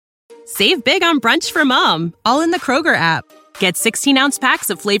Save big on brunch for mom, all in the Kroger app. Get 16-ounce packs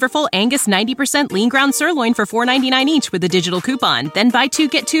of flavorful Angus 90% lean ground sirloin for $4.99 each with a digital coupon. Then buy 2,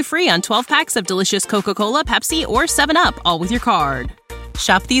 get 2 free on 12 packs of delicious Coca-Cola, Pepsi, or 7-Up, all with your card.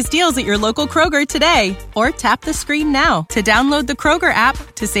 Shop these deals at your local Kroger today, or tap the screen now to download the Kroger app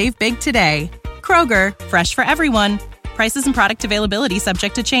to save big today. Kroger, fresh for everyone. Prices and product availability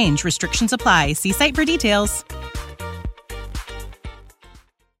subject to change. Restrictions apply. See site for details.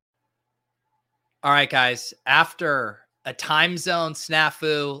 All right, guys. After a time zone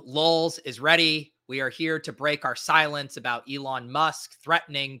snafu, Lulz is ready. We are here to break our silence about Elon Musk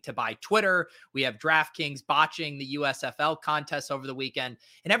threatening to buy Twitter. We have DraftKings botching the USFL contest over the weekend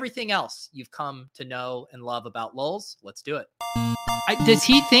and everything else you've come to know and love about Lulz. Let's do it. Does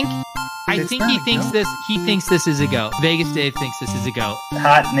he think? I think he thinks this. He thinks this is a go. Vegas Dave thinks this is a go.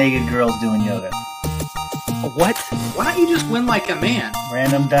 Hot naked girls doing yoga. What? Why don't you just win like a man?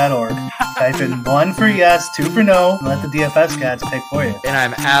 Random.org. Type in 1 for yes, 2 for no, and let the DFS gods pick for you. And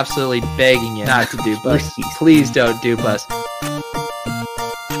I'm absolutely begging you not to dupe us. Please don't dupe us.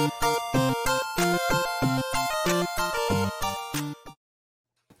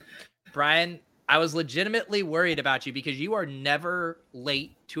 Brian, I was legitimately worried about you because you are never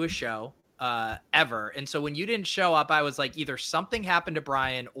late to a show, ever. And so when you didn't show up, I was like, either something happened to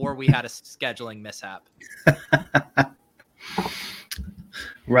Brian or we had a scheduling mishap.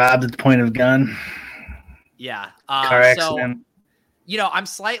 Robbed at the point of gun. Yeah. Car accident. So, I'm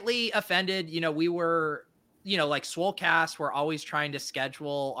slightly offended. We were, like Swolecast, we're always trying to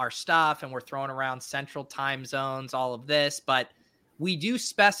schedule our stuff and we're throwing around central time zones, all of this, but we do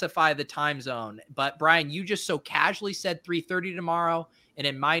specify the time zone. But Brian, you just so casually said 3:30 tomorrow. And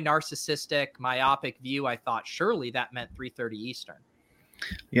in my narcissistic, myopic view, I thought surely that meant 3:30 Eastern.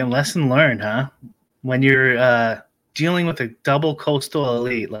 Yeah, lesson learned, huh? When you're dealing with a double coastal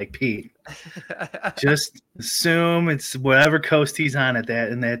elite like Pete, just assume it's whatever coast he's on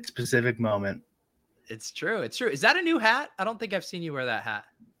in that specific moment. It's true. It's true. Is that a new hat? I don't think I've seen you wear that hat.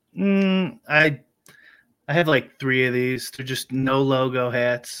 I have like 3 of these. They're just no logo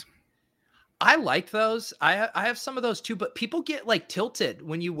hats. I like those. I have some of those too, but people get like tilted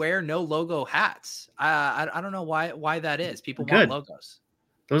when you wear no logo hats. I don't know why that is. People want logos.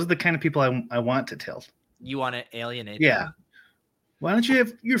 Those are the kind of people I want to tilt. You want to alienate Yeah. them. Why don't you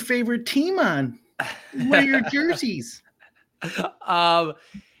have your favorite team on? Wear your jerseys.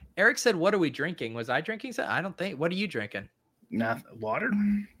 Eric said, "What are we drinking?" Was I drinking something? I don't think. What are you drinking? Not water.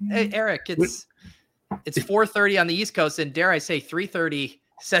 Hey, Eric, it's 4:30 on the East Coast, and dare I say 3:30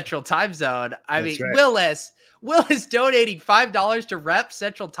 Central Time Zone. That's right. Willis donating $5 to rep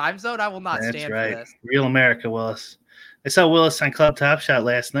Central Time Zone. I will not stand for this. Real America, Willis. I saw Willis on Club Top Shot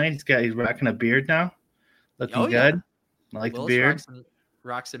last night. He's rocking a beard now, looking good. I like Willis the beard.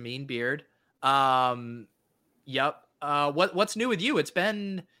 Rocks a mean beard. Yep. What's new with you? It's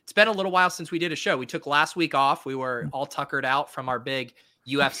been a little while since we did a show. We took last week off. We were all tuckered out from our big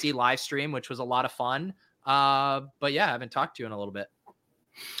UFC live stream, which was a lot of fun. But yeah, I haven't talked to you in a little bit.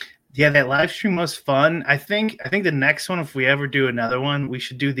 Yeah, that live stream was fun. I think the next one, if we ever do another one, we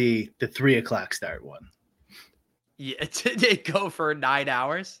should do the 3:00 start one. Yeah, did it go for 9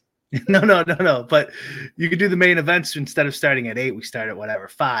 hours? No. But you could do the main events instead of starting at 8. We start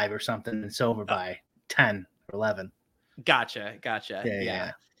at 5 or something. And it's over by 10 or 11. Gotcha.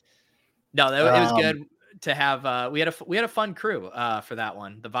 Yeah. No, it was good to have. We had a fun crew for that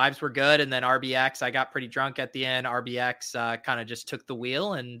one. The vibes were good, and then RBX. I got pretty drunk at the end. RBX kind of just took the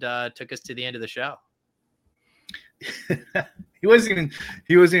wheel and took us to the end of the show. He wasn't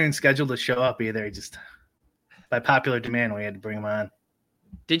even scheduled to show up either. He just, by popular demand, we had to bring him on.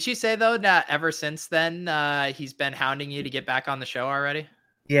 Did you say though that ever since then he's been hounding you to get back on the show already?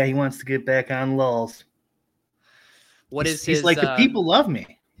 Yeah, he wants to get back on Lulz. He's like, the people love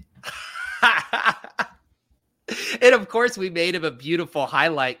me. And of course, we made him a beautiful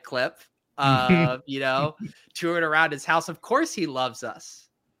highlight clip, touring around his house. Of course, he loves us.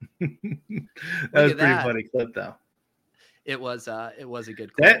 That was a pretty funny clip, though. It was a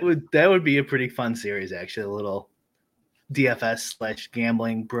good clip. That would be a pretty fun series, actually. A little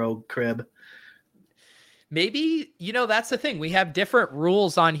DFS/gambling bro crib. Maybe, that's the thing. We have different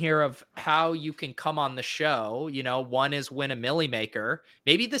rules on here of how you can come on the show. One is win a Millie Maker.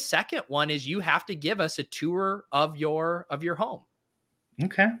 Maybe the second one is you have to give us a tour of your home.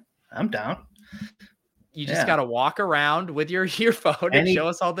 Okay. I'm down. You just got to walk around with your earphone and show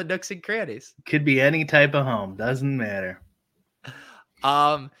us all the nooks and crannies. Could be any type of home. Doesn't matter.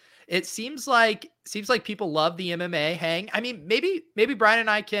 It seems like people love the MMA hang. I mean, maybe Brian and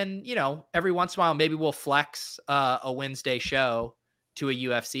I can, every once in a while, maybe we'll flex a Wednesday show to a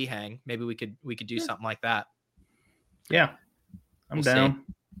UFC hang. Maybe we could do something like that. Yeah, I'm We'll down.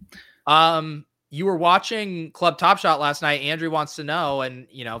 See. You were watching Club Top Shot last night. Andrew wants to know, and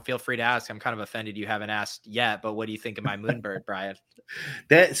feel free to ask. I'm kind of offended you haven't asked yet, but what do you think of my Moonbird, Brian?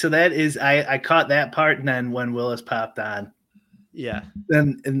 That is I caught that part, and then when Willis popped on, yeah,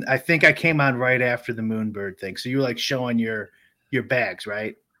 and I think I came on right after the Moonbird thing. So you were like showing your bags,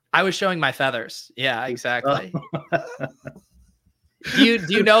 right? I was showing my feathers. Yeah, exactly. Do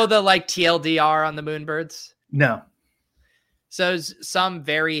you know the like TLDR on the Moonbirds? No. So some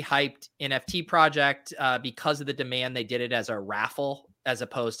very hyped NFT project, because of the demand, they did it as a raffle as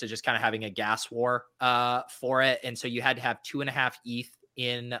opposed to just kind of having a gas war for it. And so you had to have 2.5 ETH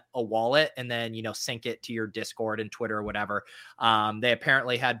in a wallet and then, sync it to your Discord and Twitter or whatever. They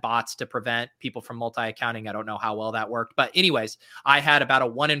apparently had bots to prevent people from multi-accounting. I don't know how well that worked. But anyways, I had about a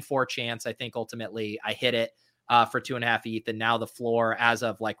 1 in 4 chance. I think ultimately I hit it for 2.5 ETH. And now the floor as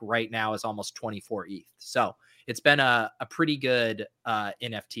of like right now is almost 24 ETH. So it's been a pretty good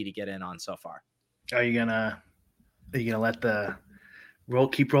NFT to get in on so far. Are you gonna let the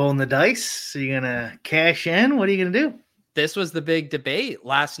keep rolling the dice? Are you gonna cash in? What are you gonna do? This was the big debate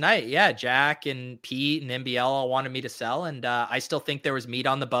last night. Yeah, Jack and Pete and MBL all wanted me to sell, and I still think there was meat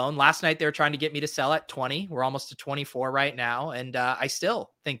on the bone. Last night they were trying to get me to sell at 20. We're almost to 24 right now, and I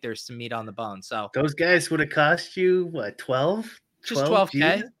still think there's some meat on the bone. So those guys would have cost you what, 12? Just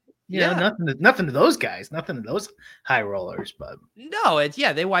 12K. Yeah, nothing to those guys, nothing to those high rollers, but no,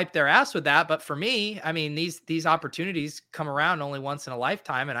 they wiped their ass with that. But for me, I mean, these opportunities come around only once in a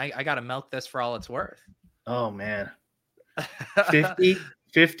lifetime, and I got to milk this for all it's worth. Oh man, 50.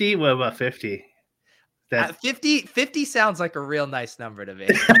 What about 50? That 50 sounds like a real nice number to me.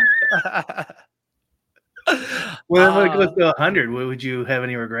 Well, if it goes to 100, would you have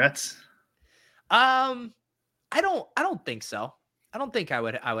any regrets? I don't think so. I don't think I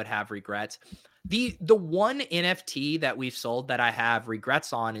would have regrets. The one NFT that we've sold that I have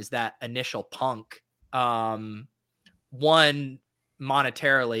regrets on is that initial Punk. One,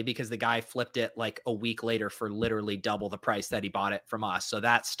 monetarily, because the guy flipped it like a week later for literally double the price that he bought it from us. So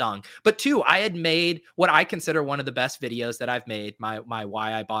that stung. But 2, I had made what I consider one of the best videos that I've made, my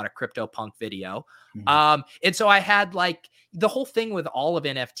why I bought a CryptoPunk video. Mm-hmm. And so I had like the whole thing with all of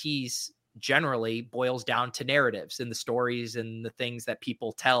NFTs generally boils down to narratives and the stories and the things that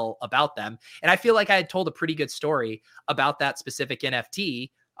people tell about them. And I feel like I had told a pretty good story about that specific NFT.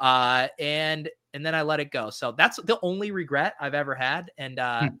 And then I let it go. So that's the only regret I've ever had. And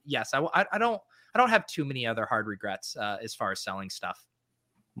yes, I don't have too many other hard regrets as far as selling stuff.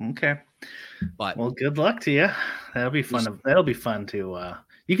 Okay. But well, good luck to you. That'll be fun. That'll be fun to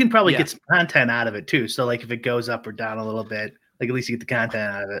you can probably get some content out of it too. So like if it goes up or down a little bit, like at least you get the content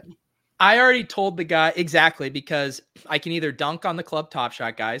out of it. I already told the guy exactly, because I can either dunk on the Club Top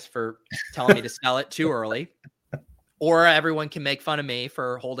Shot guys for telling me to sell it too early, or everyone can make fun of me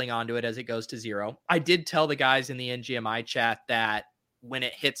for holding on to it as it goes to 0. I did tell the guys in the NGMI chat that when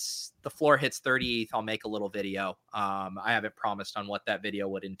the floor hits 30 ETH, I'll make a little video. I haven't promised on what that video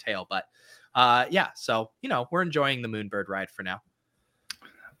would entail, but so, we're enjoying the Moonbird ride for now.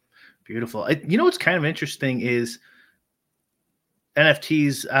 Beautiful. What's kind of interesting is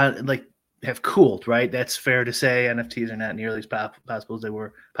NFTs have cooled, right? That's fair to say. NFTs are not nearly as possible as they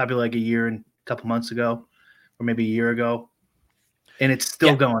were probably like a year and a couple months ago, or maybe a year ago, and it's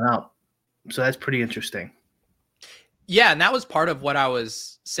still going up. So that's pretty interesting. Yeah, and that was part of what I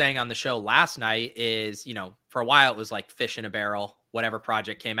was saying on the show last night is, for a while it was like fish in a barrel. Whatever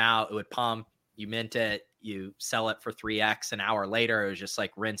project came out, it would pump, you mint it, you sell it for 3x an hour later. It was just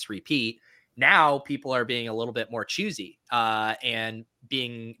like rinse, repeat. Now people are being a little bit more choosy and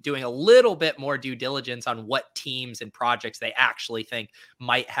doing a little bit more due diligence on what teams and projects they actually think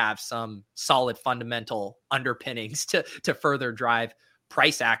might have some solid fundamental underpinnings to further drive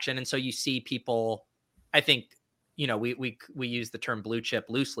price action. And so you see people, I think, we use the term blue chip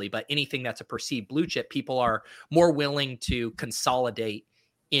loosely, but anything that's a perceived blue chip, people are more willing to consolidate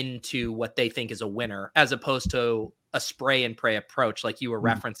into what they think is a winner, as opposed to a spray and pray approach like you were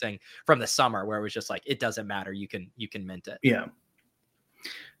referencing from the summer, where it was just like, it doesn't matter. You can mint it. Yeah.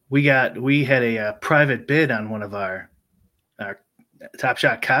 We had a private bid on one of our Top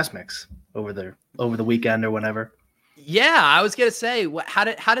Shot Cosmics over the weekend or whenever. Yeah. I was going to say, how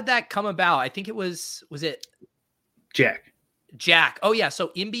did that come about? I think it was it Jack. Oh yeah.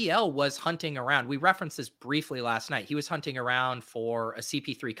 So MBL was hunting around. We referenced this briefly last night. He was hunting around for a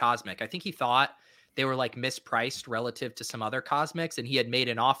CP3 Cosmic. I think he thought they were like mispriced relative to some other Cosmics, and he had made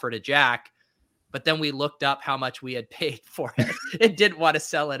an offer to Jack, but then we looked up how much we had paid for it and didn't want to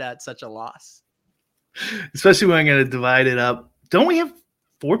sell it at such a loss. Especially when I'm going to divide it up don't we have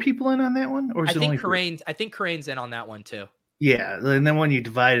 4 people in on that one? Or is it only 3? I think Karane's in on that one too. Yeah, and then when you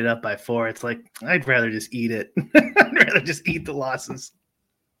divide it up by 4, it's like, I'd rather just eat it. I'd rather just eat the losses.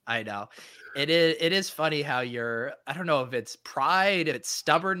 I know. It is funny how I don't know if it's pride, if it's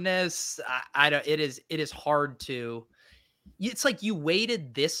stubbornness. I don't, it is hard to, it's like you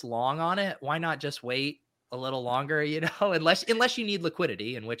waited this long on it. Why not just wait a little longer, unless you need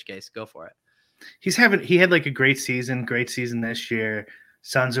liquidity, in which case go for it. He had like a great season this year.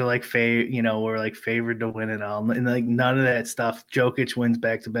 Suns are like we're like favored to win it all, and like none of that stuff. Jokic wins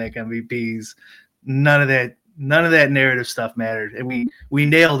back-to-back MVPs. None of that narrative stuff mattered, and we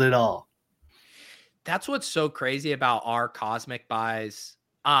nailed it all. That's what's so crazy about our cosmic buys.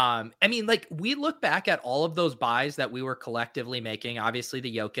 I mean, like we look back at all of those buys that we were collectively making. Obviously,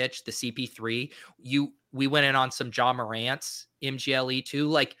 the Jokic, the CP3. We went in on some Ja Morant's MGLE too.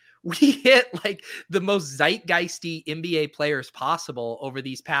 Like, we hit like the most zeitgeisty NBA players possible over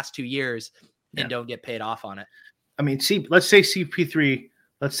these past 2 years and don't get paid off on it. I mean, let's say CP3,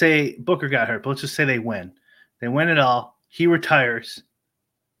 let's say Booker got hurt, but let's just say they win. They win it all. He retires,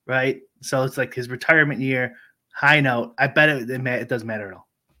 right? So it's like his retirement year, high note. I bet it doesn't matter at all.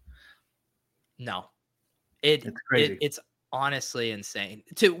 No. It's crazy. It's honestly insane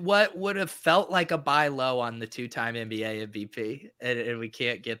to what would have felt like a buy low on the 2-time NBA MVP, and we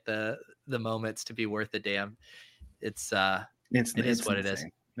can't get the moments to be worth a damn. It is what it is.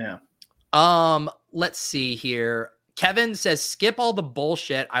 Yeah. Let's see here. Kevin says, skip all the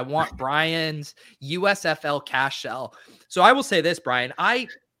bullshit. I want Brian's USFL cash shell. So I will say this, Brian,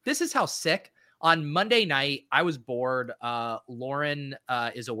 this is how sick. On Monday night, I was bored. Lauren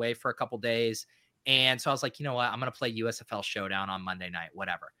is away for a couple days. And so I was like, you know what? I'm going to play USFL Showdown on Monday night,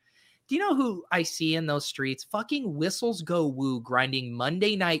 whatever. Do you know who I see in those streets? Fucking Whistles Go Woo grinding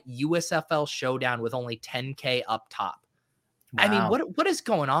Monday night USFL Showdown with only 10K up top. Wow. I mean, what is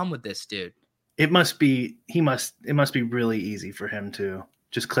going on with this dude? It must be really easy for him to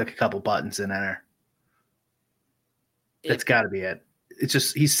just click a couple buttons and enter. That's got to be it. It's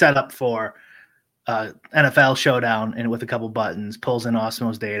just he's set up for NFL Showdown and with a couple buttons, pulls in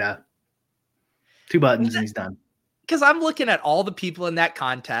Osmo's data. 2 buttons and he's done. Because I'm looking at all the people in that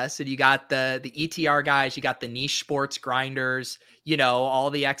contest, and you got the ETR guys, you got the niche sports grinders, all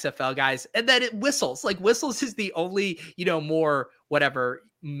the XFL guys, and then it Whistles. Like Whistles is the only, more whatever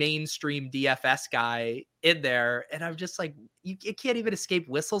mainstream DFS guy in there. And I'm just like, you can't even escape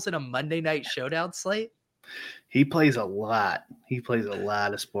Whistles in a Monday night showdown slate. He plays a lot. He plays a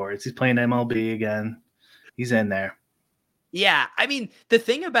lot of sports. He's playing MLB again. He's in there. Yeah. I mean, the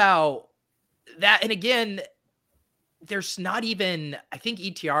thing about that, and again, there's not even, I think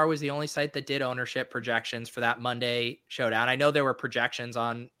ETR was the only site that did ownership projections for that Monday showdown. I know there were projections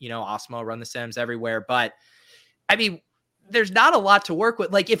on, Osmo, Run the Sims everywhere, but I mean, there's not a lot to work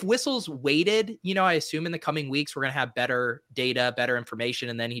with. Like if Whistles waited, I assume in the coming weeks, we're going to have better data, better information.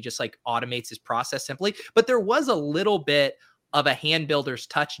 And then he just like automates his process simply. But there was a little bit of a hand builder's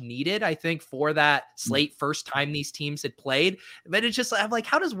touch needed, I think, for that slate first time these teams had played. But it's just, I'm like,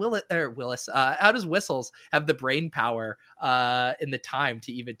 how does how does Whistles have the brain power in the time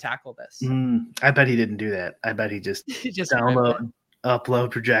to even tackle this? I bet he didn't do that. I bet he just download,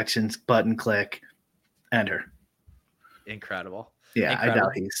 upload projections, button click, enter. Incredible. Yeah,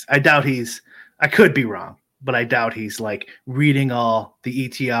 Incredible. I could be wrong, but I doubt he's like reading all the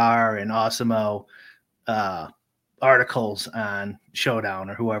ETR and Osmo articles on Showdown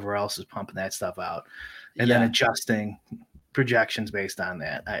or whoever else is pumping that stuff out and then adjusting projections based on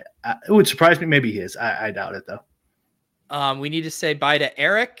that. It would surprise me. Maybe he is. I doubt it though. We need to say bye to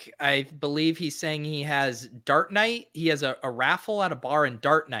Eric. I believe he's saying he has Dart Night. He has a raffle at a bar in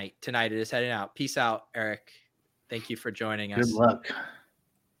Dart Night tonight. It is heading out. Peace out, Eric. Thank you for joining us. Good luck.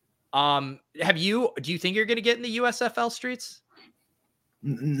 Do you think you're going to get in the USFL streets?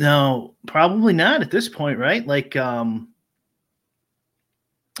 No, probably not at this point, right? Like, I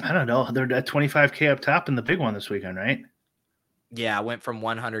don't know. They're at 25K up top in the big one this weekend, right? Yeah, I went from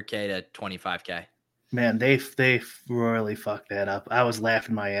 100K to 25K. Man, they royally fucked that up. I was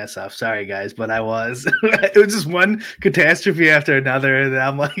laughing my ass off. Sorry, guys, but I was. It was just one catastrophe after another, and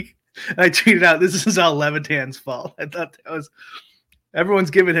I'm like, I tweeted out, this is all Levitan's fault. I thought that was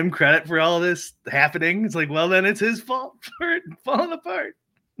everyone's giving him credit for all this happening. It's like, well, then it's his fault for it falling apart.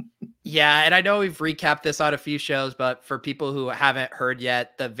 Yeah, and I know we've recapped this on a few shows, but for people who haven't heard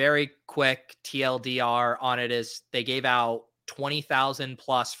yet, the very quick TLDR on it is they gave out 20,000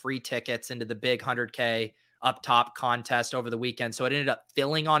 plus free tickets into the big 100K up top contest over the weekend. So it ended up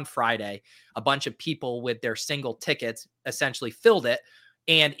filling on Friday. A bunch of people with their single tickets essentially filled it.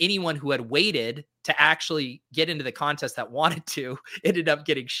 And anyone who had waited to actually get into the contest that wanted to ended up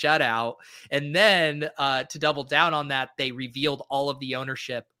getting shut out. And then to double down on that, they revealed all of the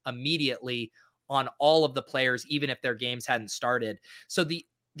ownership immediately on all of the players, even if their games hadn't started. So the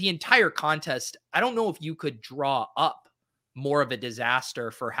entire contest, I don't know if you could draw up more of a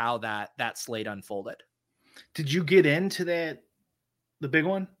disaster for how that slate unfolded. Did you get into the big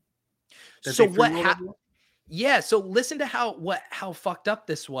one? So what happened? Yeah. So listen to how fucked up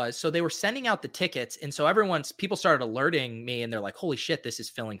this was. So they were sending out the tickets. And so people started alerting me and they're like, holy shit, this is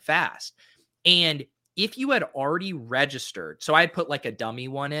filling fast. And if you had already registered, so I had put like a dummy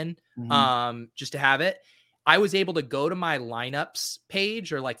one in, just to have it. I was able to go to my lineups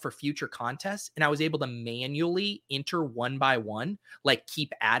page or like for future contests, and I was able to manually enter one by one, like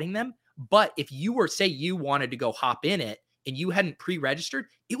keep adding them. But if you were, say you wanted to go hop in it and you hadn't pre-registered,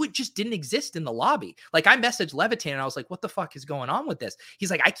 it would just didn't exist in the lobby. Like I messaged Levitan and I was like, what the fuck is going on with this?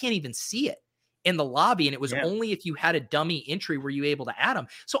 He's like, I can't even see it in the lobby. And it was only if you had a dummy entry were you able to add them.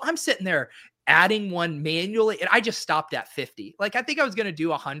 So I'm sitting there adding one manually and I just stopped at 50. Like I think I was going to do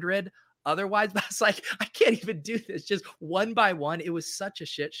 100 otherwise, but I was like, I can't even do this just one by one. It was such a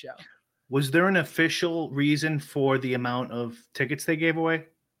shit show. Was there an official reason for the amount of tickets they gave away?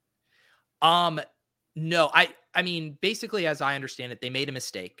 No, I mean, basically, as I understand it, they made a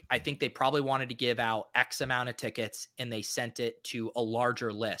mistake. I think they probably wanted to give out X amount of tickets and they sent it to a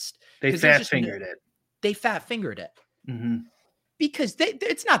larger list. They fat fingered it. They fat fingered it. Because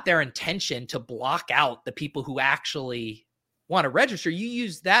it's not their intention to block out the people who actually want to register. You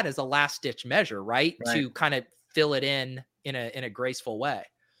use that as a last ditch measure, right? To kind of fill it in a graceful way.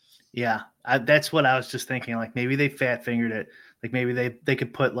 Yeah, that's what I was just thinking. Like maybe they fat fingered it. Like maybe they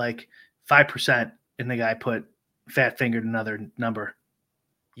could put like 5% and the guy put fat fingered another number.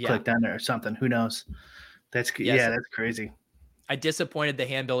 Clicked on there or something. Who knows? That's crazy. I disappointed the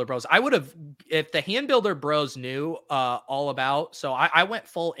Hand Builder Bros. I would have, if the Hand Builder Bros knew all about. So I went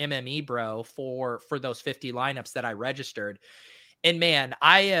full MME bro for those 50 lineups that I registered. And man,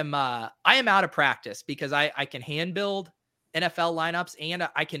 I am out of practice because I can hand build NFL lineups and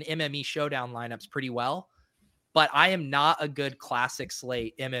I can MME showdown lineups pretty well. But I am not a good classic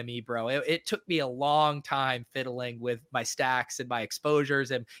slate MME bro. It took me a long time fiddling with my stacks and my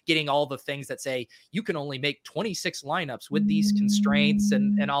exposures and getting all the things that say you can only make 26 lineups with these constraints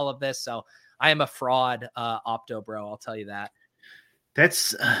and all of this. So I am a fraud opto bro. I'll tell you that.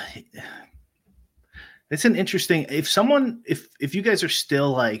 That's an interesting. If you guys are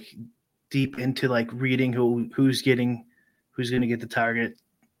still like deep into like reading who's going to get the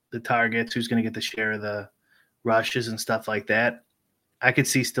targets, who's going to get the share of the rushes and stuff like that, I could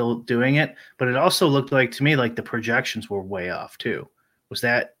see still doing it, but it also looked like to me like the projections were way off too. Was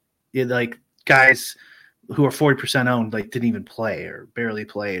that like guys who are 40% owned like didn't even play or barely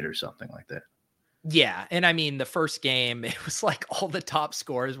played or something like that? Yeah. And I mean, the first game, it was like all the top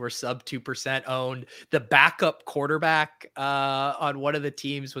scores were sub 2% owned. The backup quarterback on one of the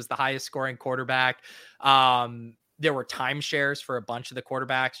teams was the highest scoring quarterback. There were timeshares for a bunch of the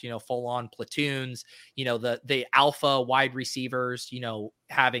quarterbacks, full on platoons, the alpha wide receivers,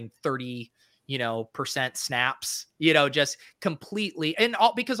 having 30, % snaps, just completely. And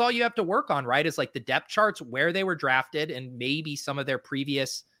because all you have to work on, right, is like the depth charts, where they were drafted and maybe some of their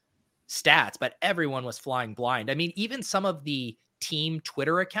previous stats, but everyone was flying blind. I mean, even some of the team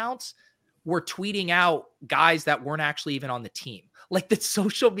Twitter accounts were tweeting out guys that weren't actually even on the team. Like the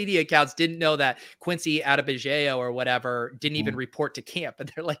social media accounts didn't know that Quincy Adebayo or whatever didn't even report to camp.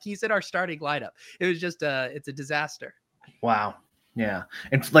 And they're like, he's in our starting lineup. It was just it's a disaster. Wow. Yeah.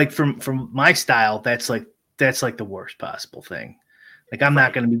 And like from my style, that's like the worst possible thing. Like I'm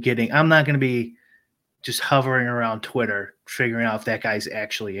not going to be just hovering around Twitter, figuring out if that guy's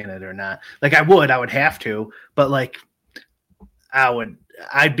actually in it or not. Like I would have to, but like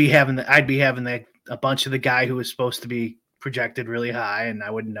I'd be having a bunch of the guy who was supposed to be projected really high, and I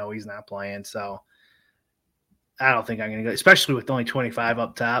wouldn't know he's not playing. So I don't think I'm going to go, especially with only 25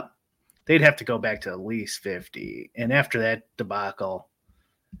 up top. They'd have to go back to at least 50. And after that debacle,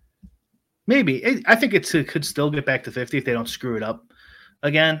 maybe I think it could still get back to 50 if they don't screw it up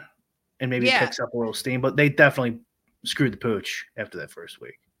again. And maybe it picks up a little steam, but they definitely screwed the pooch after that first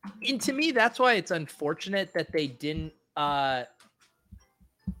week. And to me, that's why it's unfortunate that they didn't,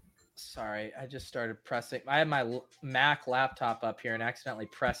 sorry, I just started pressing. I had my Mac laptop up here and accidentally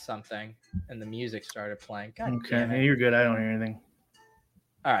pressed something, and the music started playing. God damn it. Yeah, you're good. I don't hear anything.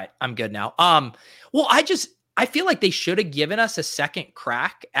 All right, I'm good now. Well, I feel like they should have given us a second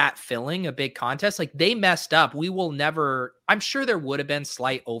crack at filling a big contest. Like they messed up. We will never. I'm sure there would have been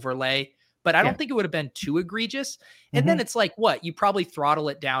slight overlay but I don't think it would have been too egregious. And then it's like, what? You probably throttle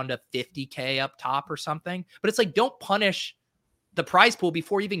it down to 50K up top or something. But it's like, don't punish the prize pool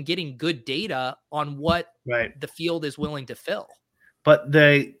before even getting good data on what the field is willing to fill. But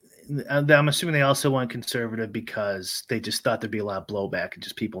I'm assuming they also went conservative because they just thought there'd be a lot of blowback and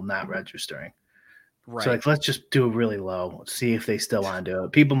just people not registering. Right. So like, let's just do it really low. See if they still want to do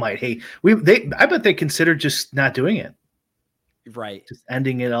it. People might hate. I bet they considered just not doing it. Right. Just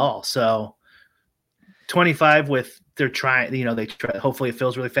ending it all. So 25 with they're trying. They try. Hopefully it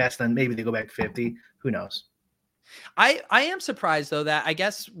fills really fast. Then maybe they go back to 50. Who knows? I am surprised though that I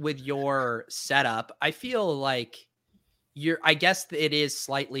guess with your setup, I feel like I guess it is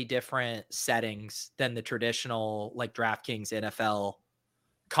slightly different settings than the traditional like DraftKings NFL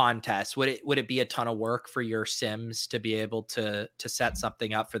contest. Would it be a ton of work for your Sims to be able to set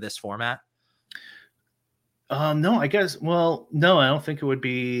something up for this format? No, I guess. Well, no, I don't think it would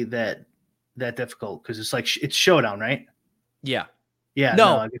be that difficult because it's like it's Showdown, right? Yeah. Yeah.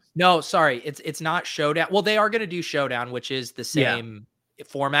 No, sorry. It's not Showdown. Well, they are going to do Showdown, which is the same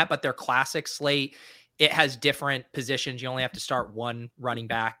format, but their classic slate, it has different positions. You only have to start one running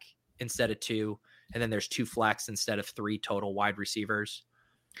back instead of two, and then there's 2 flex instead of 3 total wide receivers.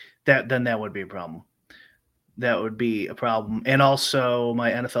 Then that would be a problem. That would be a problem. And also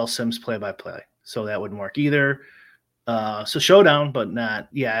my NFL Sims play-by-play. So that wouldn't work either. So Showdown, but not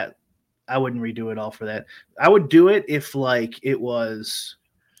yet. I wouldn't redo it all for that. I would do it if like it was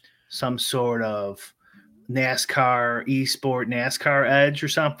some sort of NASCAR esport NASCAR edge or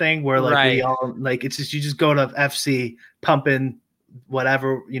something where like we all like it's just you just go to FC pumping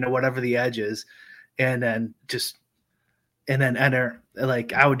whatever whatever the edge is and then enter.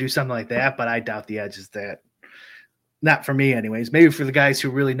 Like I would do something like that, but I doubt the edge is that. Not for me anyways. Maybe for the guys who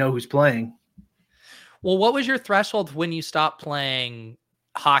really know who's playing. Well, what was your threshold when you stopped playing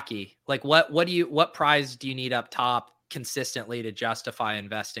hockey? Like what prize do you need up top consistently to justify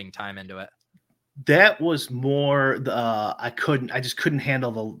investing time into it? That was more I just couldn't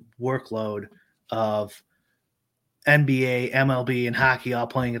handle the workload of NBA, MLB, and hockey all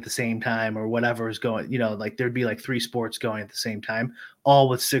playing at the same time or whatever is going, like there'd be like 3 sports going at the same time, all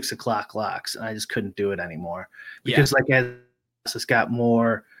with 6 o'clock locks. And I just couldn't do it anymore because like as this got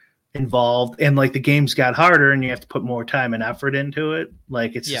more involved and like the games got harder and you have to put more time and effort into it.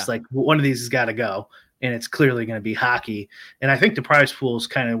 Like it's just like one of these has got to go and it's clearly going to be hockey. And I think the prize pools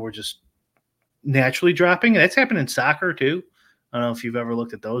were just naturally dropping. That's happened in soccer too. I don't know if you've ever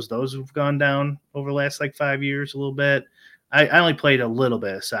looked at those. Those have gone down over the last like 5 years a little bit. I only played a little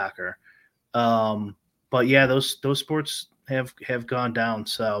bit of soccer. But yeah, those sports have gone down.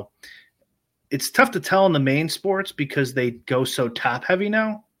 So it's tough to tell in the main sports because they go so top heavy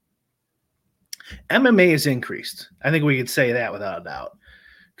now. MMA has increased. I think we could say that without a doubt.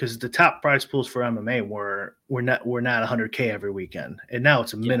 Because the top prize pools for MMA were not 100K every weekend. And now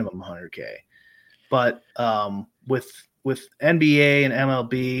it's a minimum 100K. But with NBA and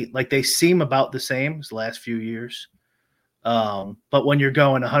MLB, like they seem about the same as the last few years. But when you're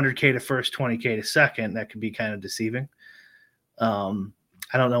going 100K to first, 20K to second, that can be kind of deceiving. I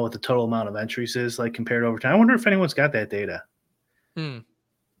don't know what the total amount of entries is like compared over time. I wonder if anyone's got that data.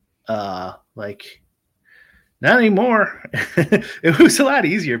 Like not anymore. It was a lot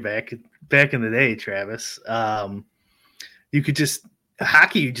easier back in the day, Travis. You could just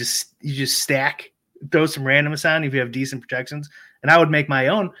hockey, you just stack, throw some randomness on if you have decent projections, and I would make my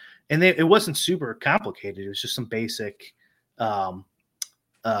own. And it wasn't super complicated. It was just some basic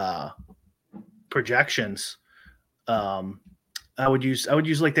projections. I would use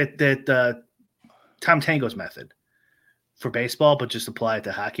like that Tom Tango's method for baseball, but just apply it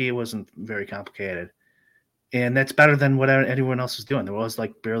to hockey. It wasn't very complicated. And that's better than what anyone else is doing. There was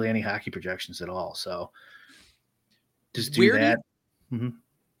like barely any hockey projections at all. So just do that.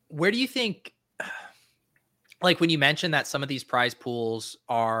 Where do you think, like when you mentioned that some of these prize pools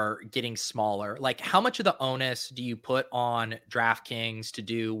are getting smaller, like how much of the onus do you put on DraftKings to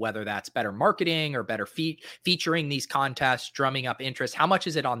do, whether that's better marketing or better featuring these contests, drumming up interest? How much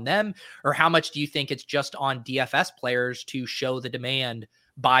is it on them, or how much do you think it's just on DFS players to show the demand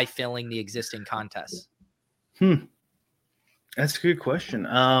by filling the existing contests? That's a good question.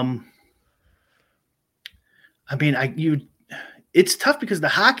 I mean, it's tough because the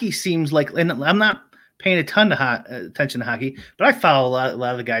hockey seems like, and I'm not paying a ton of attention to hockey, but I follow a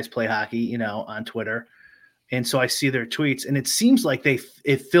lot of the guys play hockey, on Twitter. And so I see their tweets and it seems like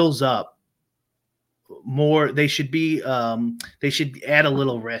it fills up more. They should add a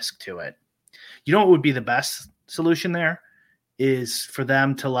little risk to it. You know what would be the best solution there is for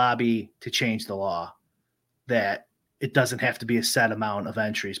them to lobby to change the law that it doesn't have to be a set amount of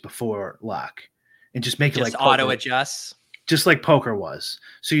entries before lock, and just make it like auto poker, adjusts, just like poker was.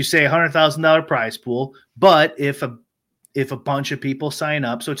 So you say $100,000 prize pool, but if a bunch of people sign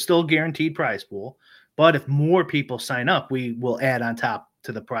up, so it's still a guaranteed prize pool, but if more people sign up, we will add on top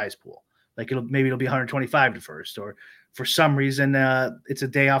to the prize pool. Like it'll be 125 to first, or for some reason it's a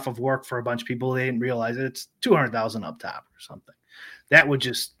day off of work for a bunch of people. They didn't realize it. It's 200,000 up top or something. That would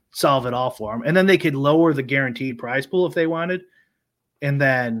just solve it all for them. And then they could lower the guaranteed prize pool if they wanted, and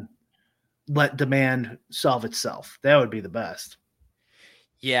then let demand solve itself. That would be the best.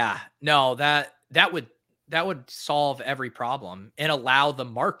 Yeah, no, that would solve every problem and allow the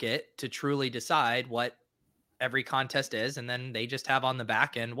market to truly decide what every contest is. And then they just have on the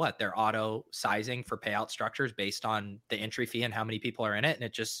back end, their auto sizing for payout structures based on the entry fee and how many people are in it. And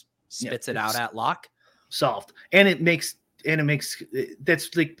it just spits it out at lock. Solved. And it makes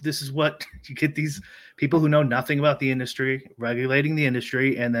that's like, this is what you get, these people who know nothing about the industry regulating the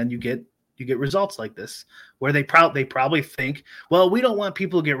industry, and then you get results like this where they probably think, well, we don't want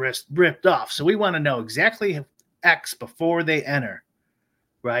people to get ripped off, so we want to know exactly X before they enter,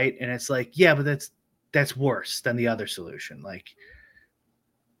 right? And it's like, yeah, but that's worse than the other solution, like,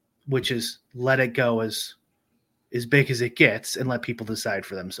 which is let it go as big as it gets and let people decide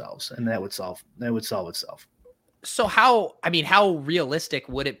for themselves, and that would solve itself. So how realistic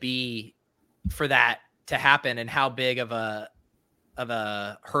would it be for that to happen, and how big of a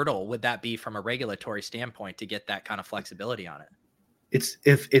hurdle would that be from a regulatory standpoint to get that kind of flexibility on it? It's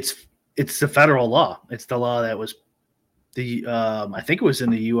the federal law. It's the law that was I think it was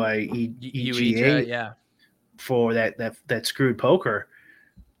in the UIEGA, yeah, for that screwed poker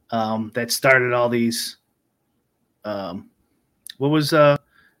that started all these. What was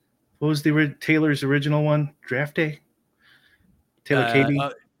the Taylor's original one? Draft Day? Taylor Katie?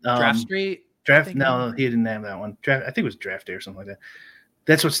 Draft Street? No, he didn't have that one. I think it was Draft Day or something like that.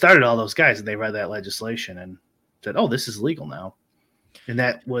 That's what started all those guys, and they read that legislation and said, oh, this is legal now. And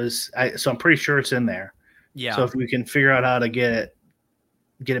that was so I'm pretty sure it's in there. Yeah. So if we can figure out how to get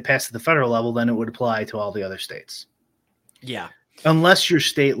it past the federal level, then it would apply to all the other states. Yeah. Unless your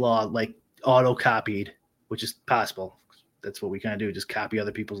state law like auto copied, which is possible. That's what we kind of do, just copy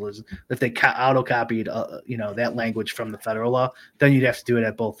other people's lists. If they auto copied, that language from the federal law, then you'd have to do it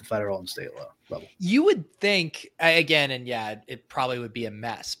at both the federal and state law level. You would think, again, and yeah, it probably would be a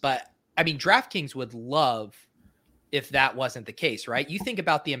mess, but I mean, DraftKings would love if that wasn't the case, right? You think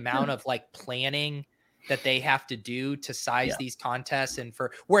about the amount of like planning that they have to do to size these contests, and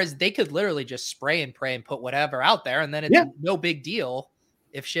whereas they could literally just spray and pray and put whatever out there, and then it's no big deal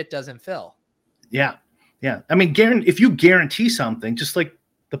if shit doesn't fill. Yeah. Yeah. I mean, if you guarantee something, just like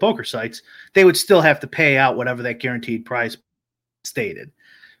the poker sites, they would still have to pay out whatever that guaranteed price stated.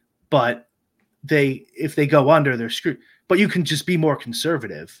 But if they go under, they're screwed. But you can just be more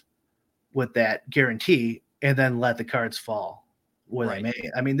conservative with that guarantee and then let the cards fall where they may.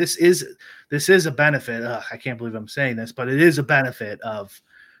 I mean, this is a benefit. I can't believe I'm saying this, but it is a benefit of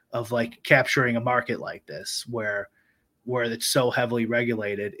like capturing a market like this where it's so heavily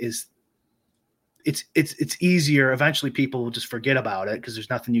regulated. It's easier. Eventually people will just forget about it because there's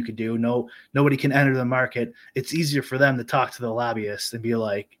nothing you can do. Nobody can enter the market. It's easier for them to talk to the lobbyists and be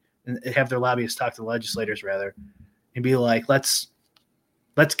like, and have their lobbyists talk to the legislators rather, and be like, let's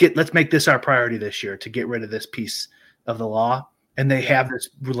make this our priority this year to get rid of this piece of the law. And they have this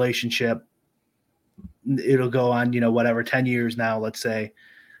relationship. It'll go on, 10 years now, let's say,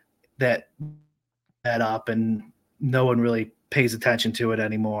 that up, and no one really pays attention to it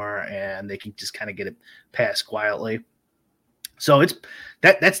anymore, and they can just kind of get it passed quietly. So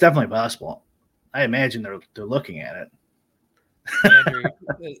that's definitely possible. I imagine they're looking at it. Andrew,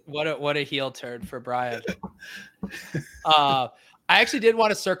 what a heel turn for Brian. I actually did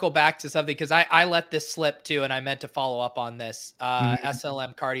want to circle back to something because I let this slip too, and I meant to follow up on this.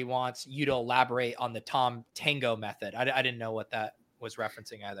 SLM Cardi wants you to elaborate on the Tom Tango method. I didn't know what that was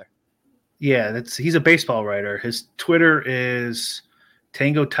referencing either. Yeah, he's a baseball writer. His Twitter is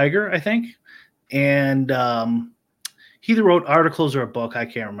Tango Tiger, I think. And he either wrote articles or a book. I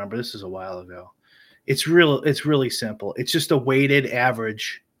can't remember. This is a while ago. It's really simple. It's just a weighted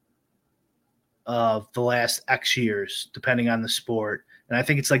average of the last X years, depending on the sport. And I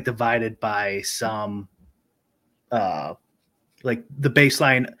think it's like divided by some like the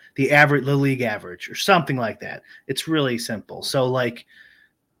baseline, the league average or something like that. It's really simple. So like,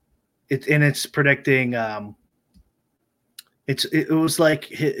 it's predicting. It was like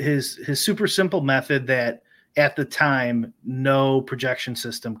his super simple method that at the time no projection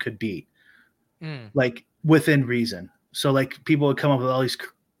system could beat, like within reason. So like people would come up with all these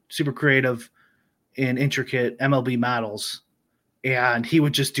super creative in intricate MLB models, and he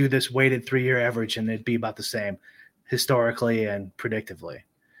would just do this weighted 3-year average, and it'd be about the same historically and predictively.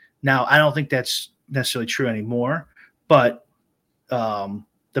 Now, I don't think that's necessarily true anymore, but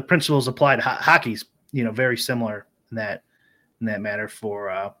the principles apply to hockey's, very similar in that matter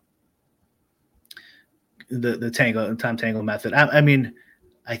for the Tom Tango method. I mean,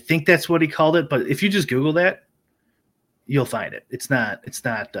 I think that's what he called it, but if you just Google that, you'll find it. It's not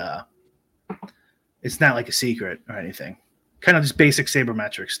like a secret or anything. Kind of just basic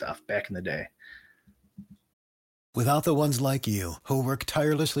sabermetric stuff back in the day. Without the ones like you, who work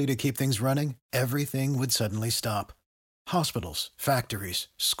tirelessly to keep things running, everything would suddenly stop. Hospitals, factories,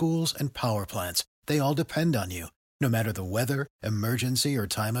 schools, and power plants, they all depend on you. No matter the weather, emergency, or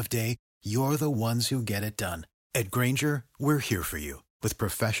time of day, you're the ones who get it done. At Grainger, we're here for you with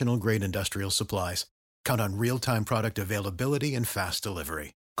professional-grade industrial supplies. Count on real-time product availability and fast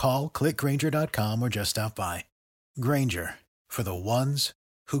delivery. Call, click Grainger.com, or just stop by. Grainger, for the ones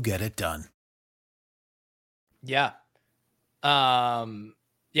who get it done. Yeah.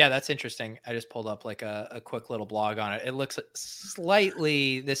 Yeah, that's interesting. I just pulled up like a quick little blog on it. It looks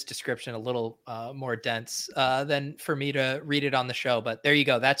slightly, this description, a little more dense than for me to read it on the show. But there you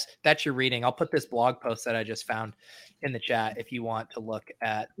go. That's your reading. I'll put this blog post that I just found in the chat if you want to look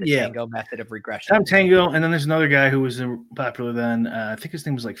at the Tango method of regression. Tom Tango, and then there's another guy who was popular then. I think his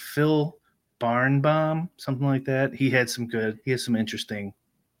name was like Phil Barnbaum, something like that. He has some interesting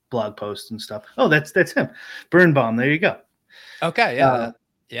blog posts and stuff. Oh, that's him. Birnbaum. There you go. Okay. Yeah.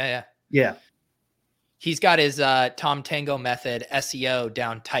 Yeah. He's got his Tom Tango method SEO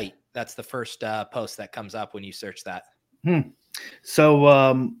down tight. That's the first post that comes up when you search that.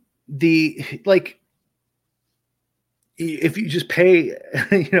 So if you just pay,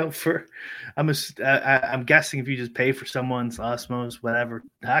 I'm guessing if you just pay for someone's Osmos, whatever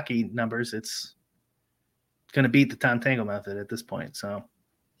hockey numbers, it's going to beat the Tom Tango method at this point. So,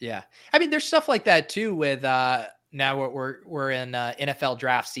 yeah, I mean, there's stuff like that too with now we're in NFL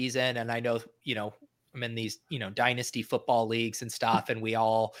draft season, and I know, I'm in these, dynasty football leagues and stuff, and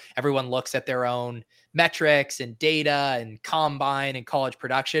everyone looks at their own metrics and data and combine and college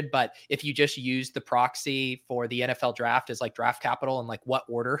production. But if you just use the proxy for the NFL draft as like draft capital and like what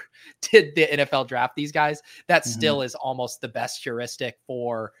order did the NFL draft these guys, that still is almost the best heuristic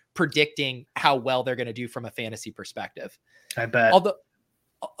for predicting how well they're going to do from a fantasy perspective. I bet.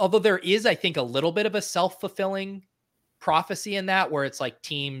 Although there is, I think, a little bit of a self-fulfilling prophecy in that, where it's like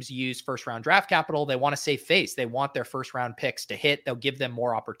teams use first round draft capital. They want to save face. They want their first round picks to hit. They'll give them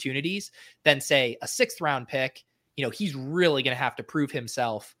more opportunities than, say, a 6th round pick. He's really going to have to prove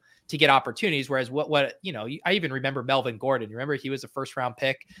himself to get opportunities. Whereas I even remember Melvin Gordon. You remember he was a first round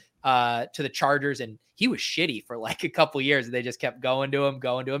pick to the Chargers, and he was shitty for like a couple years. They just kept going to him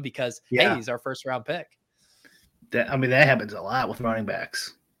because, hey, he's our first round pick. That happens a lot with running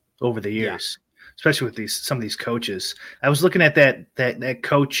backs over the years, especially with some of these coaches. I was looking at that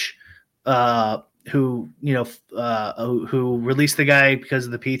coach who released the guy because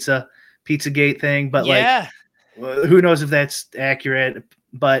of the Pizzagate thing, but who knows if that's accurate.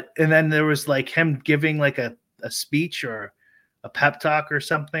 And then there was like him giving like a speech or a pep talk or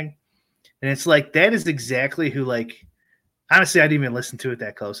something, and it's like that is exactly who, like, honestly, I didn't even listen to it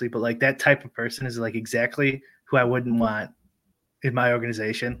that closely, but like that type of person is like exactly who I wouldn't want in my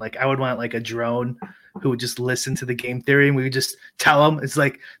organization. Like I would want like a drone who would just listen to the game theory, and we would just tell him it's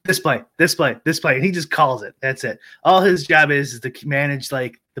like this play, and he just calls it. That's it. All his job is to manage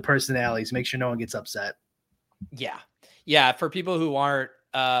like the personalities, make sure no one gets upset. Yeah. For people who aren't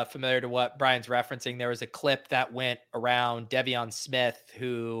familiar to what Brian's referencing, there was a clip that went around De'Veon Smith,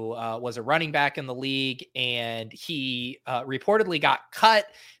 who was a running back in the league, and he reportedly got cut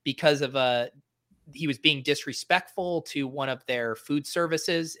because of he was being disrespectful to one of their food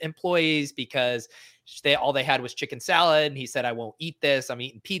services employees because all they had was chicken salad. And he said, "I won't eat this. I'm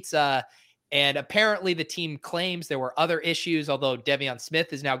eating pizza." And apparently the team claims there were other issues, although De'Veon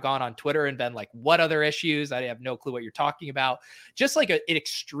Smith has now gone on Twitter and been like, "What other issues? I have no clue what you're talking about." Just like an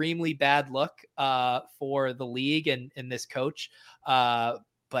extremely bad look for the league and this coach.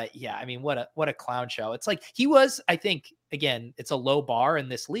 But yeah, I mean, what a clown show. It's like he was, I think, again, it's a low bar in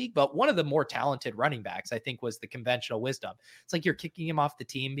this league, but one of the more talented running backs, I think, was the conventional wisdom. It's like you're kicking him off the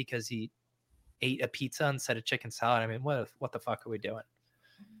team because he ate a pizza instead of chicken salad. I mean, what the fuck are we doing?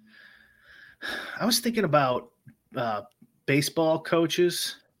 I was thinking about baseball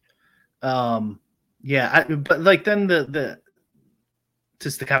coaches. But like then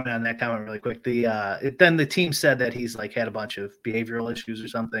just to comment on that comment really quick, then the team said that he's like had a bunch of behavioral issues or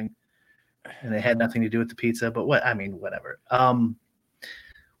something, and they had nothing to do with the pizza. But whatever.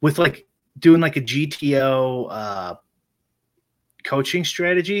 With like doing like a GTO coaching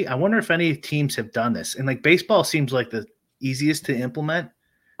strategy. I wonder if any teams have done this. And like baseball seems like the easiest to implement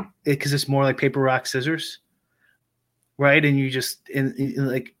because it's more like paper, rock, scissors, right? And you just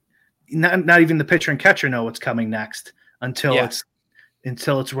like not even the pitcher and catcher know what's coming next until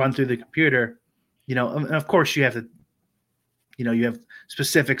it's run through the computer. And of course you have to, you have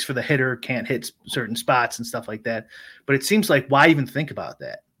specifics for the hitter can't hit certain spots and stuff like that. But it seems like why even think about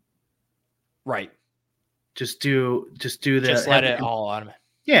that? Right. Just let it all on him.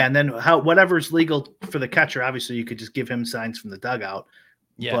 Yeah, and then whatever's legal for the catcher, obviously you could just give him signs from the dugout.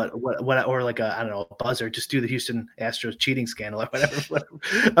 Yeah. But what or like a buzzer, just do the Houston Astros cheating scandal or whatever.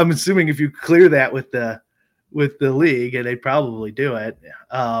 I'm assuming if you clear that with the league, and they probably do it.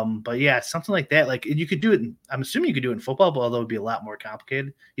 But yeah, something like that. Like you could do it. I'm assuming you could do it in football, but although it would be a lot more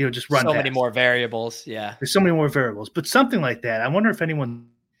complicated. Just run so many more variables. Yeah, there's so many more variables. But something like that. I wonder if anyone.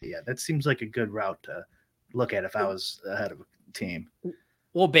 Yeah, that seems like a good route to look at if I was ahead of a team.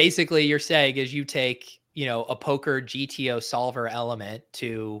 Well, basically you're saying is you take, a poker GTO solver element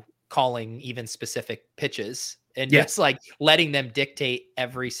to calling even specific pitches and just like letting them dictate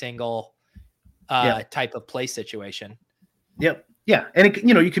every single type of play situation. Yep. Yeah. And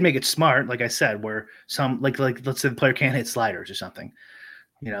you can make it smart. Like I said, where some like let's say the player can't hit sliders or something,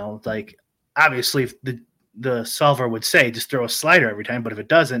 like obviously if the solver would say just throw a slider every time, but if it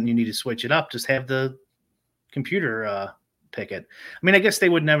doesn't, you need to switch it up. Just have the computer pick it. I mean, I guess they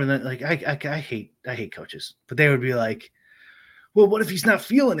would never like. I hate coaches, but they would be like, "Well, what if he's not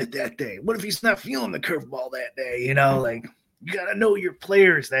feeling it that day? What if he's not feeling the curveball that day? Like you gotta know your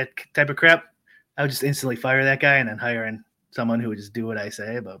players." That type of crap. I would just instantly fire that guy and then hire in someone who would just do what I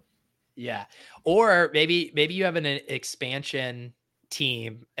say. But yeah, or maybe you have an expansion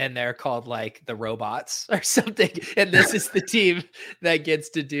team and they're called like the robots or something, and this is the team that gets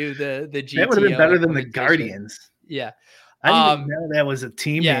to do the GTO. That would have been better than the Guardians. Yeah, I didn't know that was a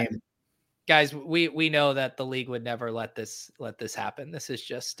team name. Guys, we know that the league would never let this happen. This is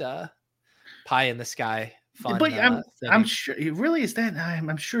just pie in the sky fun. But I'm sure it really is that.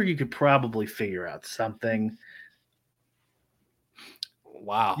 I'm sure you could probably figure out something.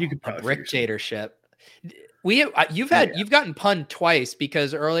 Wow, you could probably bricktatorship. You've gotten punned twice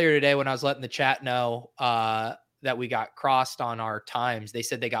because earlier today when I was letting the chat know that we got crossed on our times, they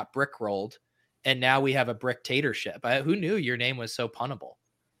said they got brick rolled, and now we have a bricktatorship. Who knew your name was so punnable?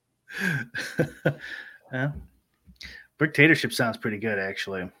 Yeah. Bricktatorship sounds pretty good,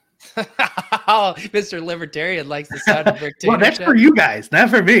 actually. Oh, Mr. Libertarian likes the sound of bricktatorship. Well, that's for you guys, not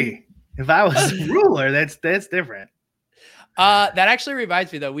for me. If I was a ruler, that's different. That actually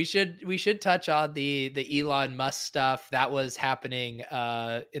reminds me though, we should touch on the Elon Musk stuff that was happening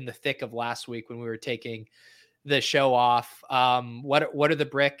in the thick of last week when we were taking the show off. What are the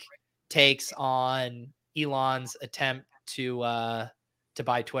brick takes on Elon's attempt to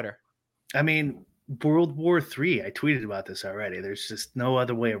buy Twitter? I mean, World War III. I tweeted about this already. There's just no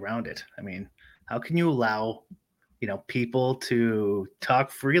other way around it. I mean, how can you allow, people to talk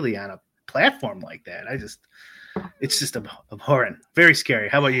freely on a platform like that? It's just abhorrent. Very scary.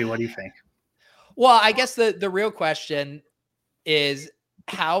 How about you? What do you think? Well, I guess the real question is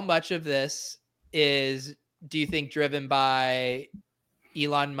how much of this do you think driven by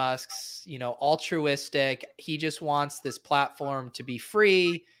Elon Musk's, altruistic, he just wants this platform to be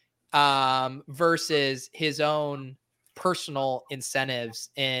free, versus his own personal incentives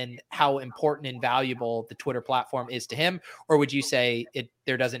and how important and valuable the Twitter platform is to him? Or would you say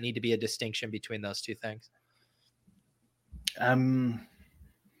there doesn't need to be a distinction between those two things? I don't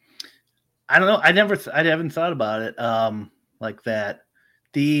know. I haven't thought about it like that.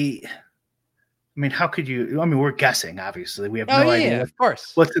 How could you? I mean, we're guessing. Obviously, we have no idea. Of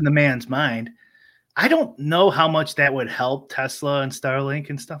course, what's in the man's mind. I don't know how much that would help Tesla and Starlink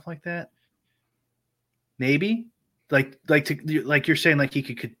and stuff like that. Maybe, like you're saying, like he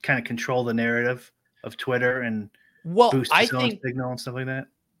could kind of control the narrative of Twitter and boost his own signal and stuff like that.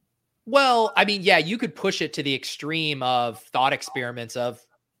 Well, I mean, yeah, you could push it to the extreme of thought experiments of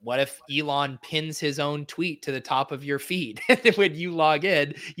what if Elon pins his own tweet to the top of your feed? And then when you log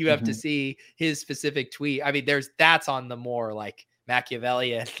in, you have to see his specific tweet. I mean, that's on the more like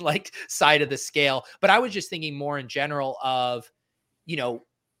Machiavellian like side of the scale. But I was just thinking more in general of,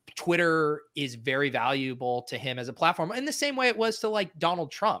 Twitter is very valuable to him as a platform in the same way it was to like Donald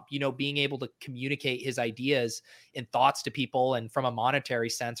Trump, being able to communicate his ideas and thoughts to people and from a monetary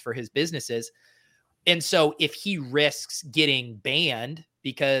sense for his businesses. And so if he risks getting banned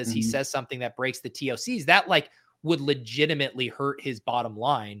because he says something that breaks the TOCs, that like would legitimately hurt his bottom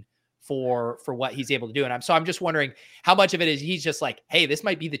line for what he's able to do. And I'm just wondering how much of it is he's just like, hey, this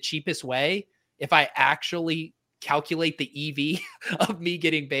might be the cheapest way if I actually calculate the EV of me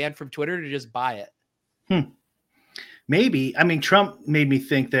getting banned from Twitter to just buy it. Maybe. I mean, Trump made me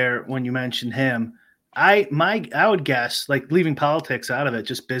think there when you mentioned him. I would guess, like, leaving politics out of it,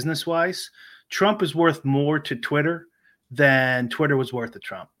 just business wise, Trump is worth more to Twitter than Twitter was worth to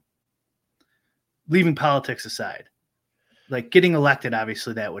Trump. Leaving politics aside, like getting elected,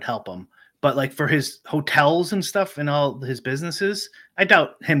 obviously that would help him. But like for his hotels and stuff and all his businesses, I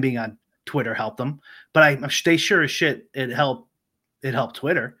doubt him being on Twitter helped them. But I'm they sure as shit it helped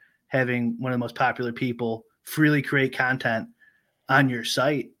Twitter having one of the most popular people freely create content on your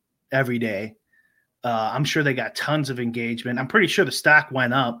site every day. I'm sure they got tons of engagement. I'm pretty sure the stock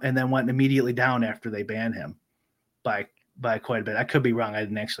went up and then went immediately down after they banned him by quite a bit. I could be wrong. I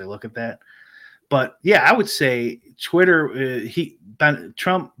didn't actually look at that. But yeah, I would say Twitter,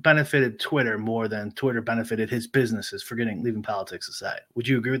 Trump benefited Twitter more than Twitter benefited his businesses, leaving politics aside. Would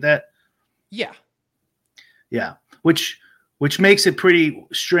you agree with that? Yeah. Yeah. Which makes it pretty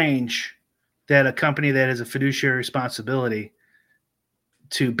strange that a company that has a fiduciary responsibility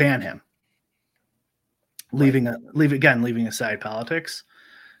to ban him, leaving aside politics.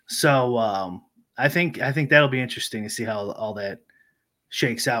 So I think that'll be interesting to see how all that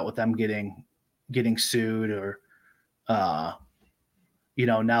shakes out with them getting sued or now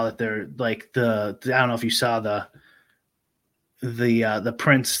that they're like I don't know if you saw the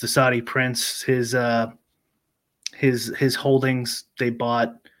prince, the Saudi prince, his holdings, they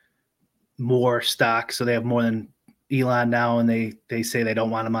bought more stock, so they have more than Elon now, and they say they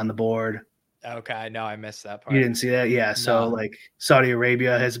don't want him on the board. Okay, no, I missed that part. You didn't see that? Yeah. So like Saudi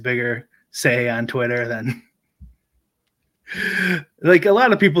Arabia has a bigger say on Twitter than like a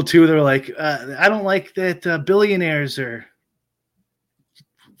lot of people too. They're like, I don't like that billionaires are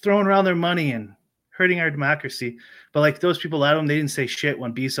throwing around their money and hurting our democracy. But like those people, they didn't say shit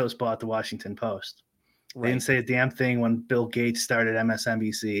when Bezos bought the Washington Post. Right. They didn't say a damn thing when Bill Gates started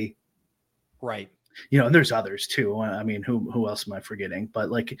MSNBC. Right. And there's others too. I mean, who else am I forgetting?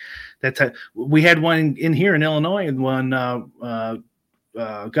 But like we had one in here in Illinois, and when Governor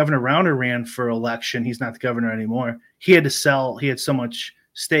Rauner ran for election, he's not the governor anymore. He had so much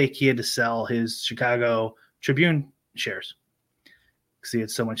stake, he had to sell his Chicago Tribune shares because he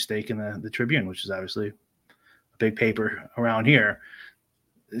had so much stake in the Tribune, which is obviously a big paper around here.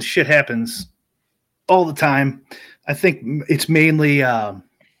 Shit happens all the time. I think it's mainly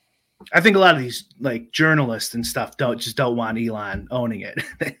I think a lot of these like journalists and stuff don't want Elon owning it.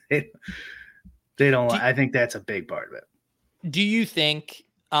 they don't. I think that's a big part of it. Do you think,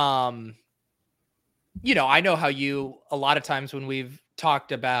 I know how a lot of times when we've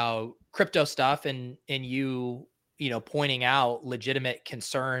talked about crypto stuff and you pointing out legitimate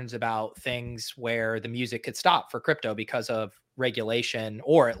concerns about things where the music could stop for crypto because of regulation,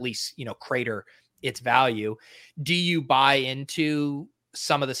 or at least, crater its value. Do you buy into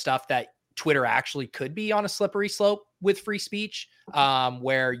some of the stuff that Twitter actually could be on a slippery slope with free speech,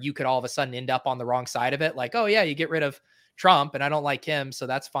 where you could all of a sudden end up on the wrong side of it? Like, oh yeah, you get rid of Trump and I don't like him, so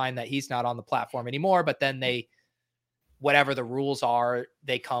that's fine that he's not on the platform anymore. But then whatever the rules are,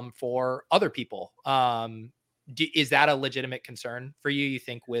 they come for other people. Is that a legitimate concern for you? You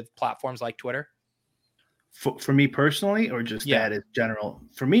think with platforms like Twitter? For me personally, or just that as general?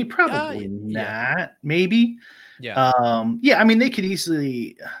 For me, probably not. Yeah. Maybe. Yeah. I mean, they could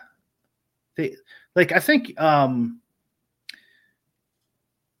easily. I think.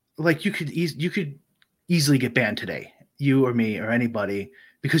 Like you could easily get banned today, you or me or anybody,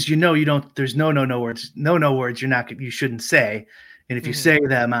 because you don't. There's no words you shouldn't say, and if you say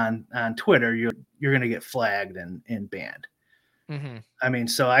them on Twitter, you're going to get flagged and banned. Mm-hmm. I mean,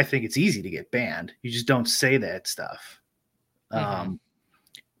 so I think it's easy to get banned. You just don't say that stuff. Mm-hmm.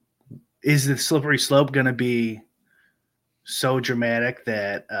 Is the slippery slope going to be so dramatic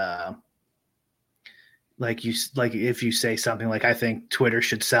that, if you say something like, I think Twitter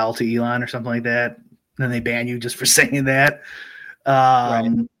should sell to Elon or something like that, then they ban you just for saying that?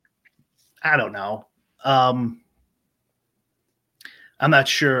 Right. I don't know. I'm not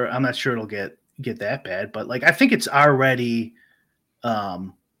sure it'll get that bad, but like, I think it's already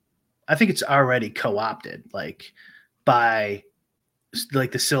co-opted, like by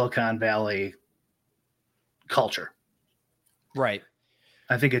like the Silicon Valley culture. Right.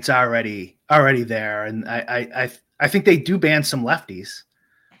 I think it's already there. And I think they do ban some lefties,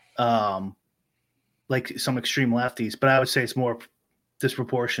 like some extreme lefties, but I would say it's more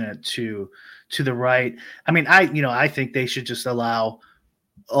disproportionate to the right. I mean, I think they should just allow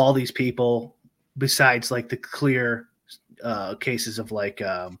all these people, besides like the clear cases of like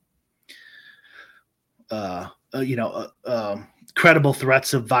credible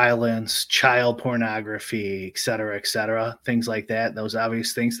threats of violence, child pornography, et cetera, things like that. Those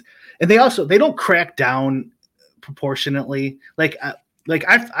obvious things. And they don't crack down proportionately.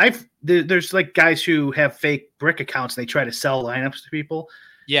 There's like guys who have fake brick accounts. And they try to sell lineups to people.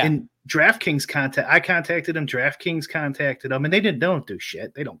 Yeah. And DraftKings I contacted them. DraftKings contacted them, and they don't do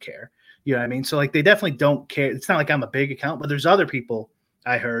shit. They don't care. You know what I mean? So like they definitely don't care. It's not like I'm a big account, but there's other people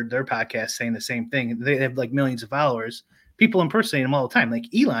I heard their podcast saying the same thing. They have like millions of followers. People impersonate them all the time. Like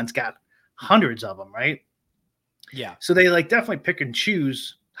Elon's got hundreds of them, right? Yeah. So they like definitely pick and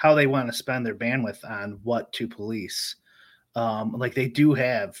choose how they want to spend their bandwidth on what to police. Like they do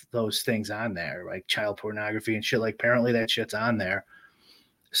have those things on there, like child pornography and shit. Like apparently that shit's on there.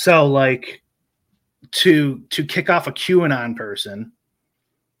 So like to kick off a QAnon person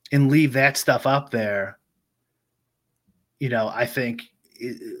and leave that stuff up there, you know, I think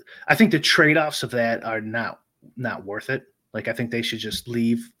the trade-offs of that are not worth it. Like I think they should just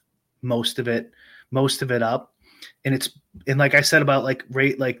leave most of it up. And like I said about like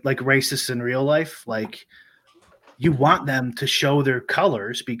racists in real life, like you want them to show their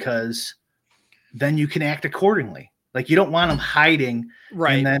colors because then you can act accordingly. Like you don't want them hiding,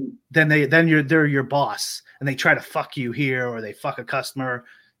 right? And then they're your boss, and they try to fuck you here, or they fuck a customer,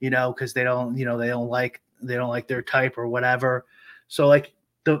 you know, because they don't like their type or whatever. So like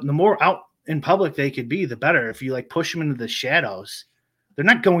the more out in public they could be, the better. If you like push them into the shadows, they're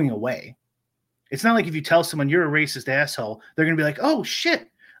not going away. It's not like if you tell someone you're a racist asshole, they're gonna be like, oh shit,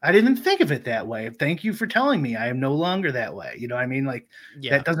 I didn't think of it that way. Thank you for telling me. I am no longer that way. You know what I mean? Like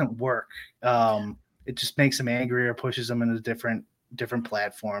that doesn't work. It just makes them angry or pushes them into different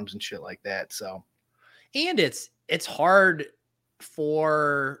platforms and shit like that. So, and it's hard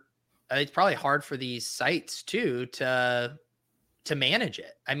it's probably hard for these sites too to manage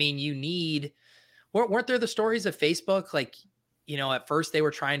it. I mean, weren't there the stories of Facebook? Like, you know, at first they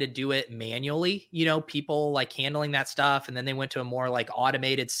were trying to do it manually, you know, people like handling that stuff. And then they went to a more like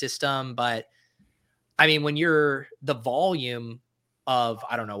automated system. But I mean, when you're the volume of,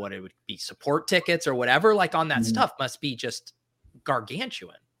 I don't know what it would be, support tickets or whatever, like on that stuff must be just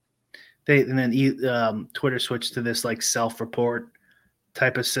gargantuan. Twitter switched to this like self-report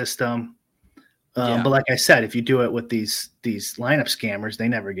type of system. But like I said, if you do it with these lineup scammers, they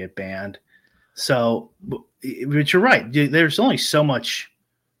never get banned. So, but you're right. There's only so much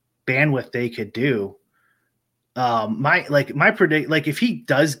bandwidth they could do. If he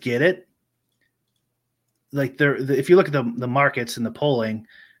does get it, like if you look at the markets and the polling,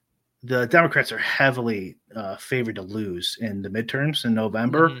 the Democrats are heavily favored to lose in the midterms in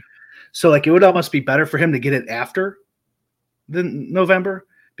November. Mm-hmm. So like it would almost be better for him to get it after the November,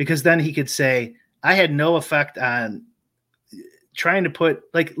 because then he could say, I had no effect on trying to put,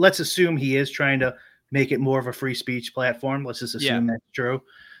 like, let's assume he is trying to make it more of a free speech platform. Let's just assume that's true.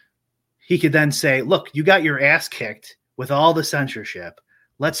 He could then say, look, you got your ass kicked with all the censorship.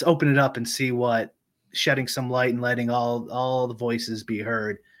 Let's open it up and see what shedding some light and letting all the voices be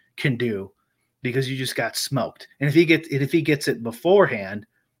heard can do, because you just got smoked. And if he gets it beforehand,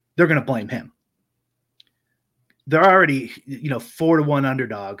 they're going to blame him. They're already, 4-1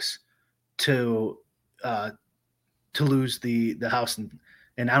 underdogs to lose the House and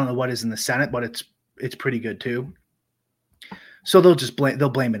I don't know what is in the Senate, but it's pretty good too. So they'll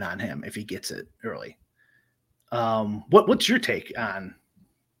blame it on him if he gets it early. What's your take on?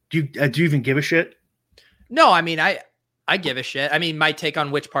 Do you even give a shit? No, I mean I give a shit. I mean, my take on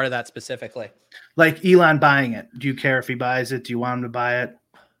which part of that specifically? Like Elon buying it. Do you care if he buys it? Do you want him to buy it?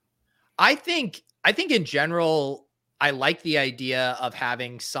 I think in general, I like the idea of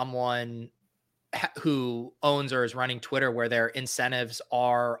having someone who owns or is running Twitter where their incentives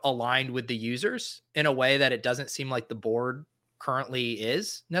are aligned with the users in a way that it doesn't seem like the board currently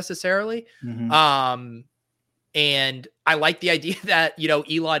is necessarily. Mm-hmm. And I like the idea that,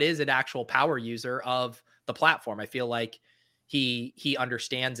 Elon is an actual power user of the platform. I feel like he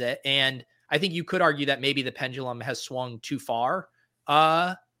understands it. And I think you could argue that maybe the pendulum has swung too far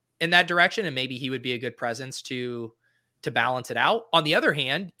in that direction, and maybe he would be a good presence to balance it out. On the other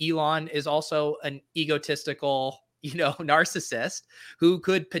hand, Elon is also an egotistical, narcissist who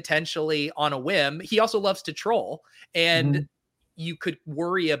could potentially, on a whim, he also loves to troll, and you could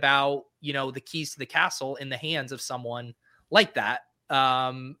worry about, the keys to the castle in the hands of someone like that.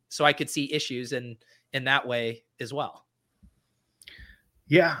 So I could see issues in that way as well.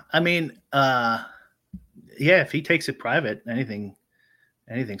 Yeah. I mean, if he takes it private,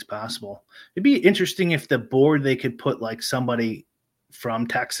 anything's possible. It'd be interesting if the board, they could put like somebody from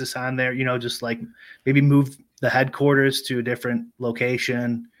Texas on there, just like maybe move the headquarters to a different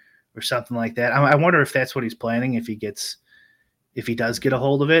location, or something like that. I wonder if that's what he's planning. If he does get a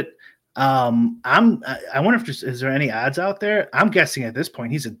hold of it. I wonder if is there any odds out there? I'm guessing at this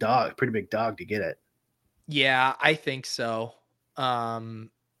point he's a pretty big dog to get it. Yeah, I think so. And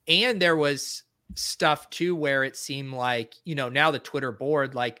there was stuff too where it seemed like, now the Twitter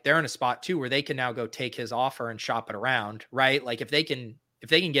board, like they're in a spot too where they can now go take his offer and shop it around, right? Like if they can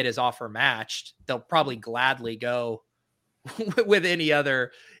get his offer matched, they'll probably gladly go with any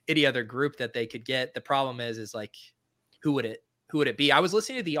other group that they could get. The problem is like, who would it be? I was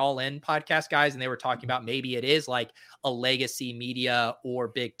listening to the All In podcast guys, and they were talking about maybe it is like a legacy media or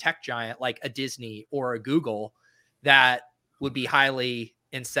big tech giant like a Disney or a Google that would be highly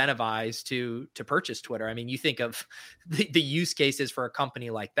incentivized to purchase Twitter. I mean, you think of the use cases for a company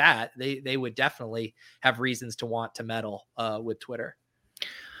like that, they would definitely have reasons to want to meddle with Twitter.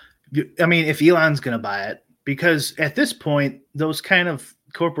 I mean, if Elon's going to buy it, because at this point, those kind of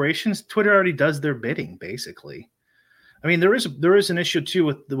corporations, Twitter already does their bidding, basically. I mean, there is an issue too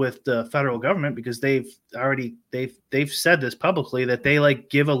with the federal government, because they've said this publicly that they like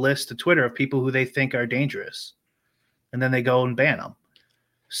give a list to Twitter of people who they think are dangerous, and then they go and ban them.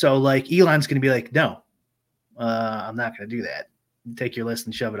 So like Elon's going to be like, no, I'm not going to do that. Take your list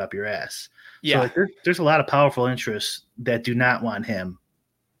and shove it up your ass. Yeah. So like, there's a lot of powerful interests that do not want him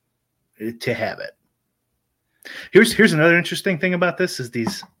to have it. Here's another interesting thing about this is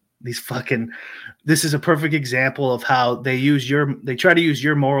these fucking, this is a perfect example of how they try to use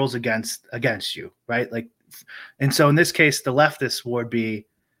your morals against you, right? Like, and so in this case, the leftists would be,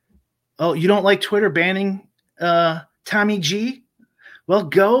 oh, you don't like Twitter banning Tommy G? Well,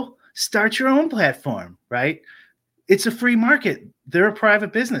 go start your own platform, right? It's a free market. They're a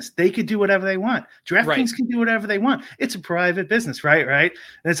private business. They could do whatever they want. DraftKings can do whatever they want. It's a private business, right? And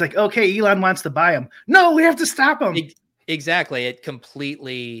it's like, okay, Elon wants to buy them. No, we have to stop him. Exactly. It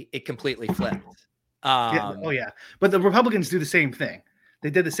completely flipped. Yeah. But the Republicans do the same thing. They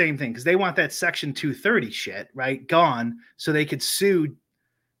did the same thing because they want that Section 230 shit, right, gone, so they could sue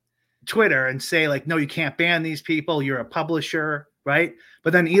Twitter and say, like, no, you can't ban these people. You're a publisher, right?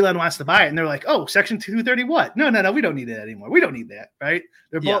 But then Elon wants to buy it, and they're like, oh, Section 230 what? No, we don't need that anymore. We don't need that, right?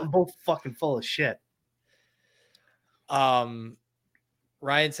 They're both fucking full of shit. Ryan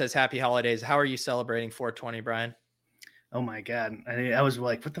says, happy holidays. How are you celebrating 420, Brian? Oh my God. I was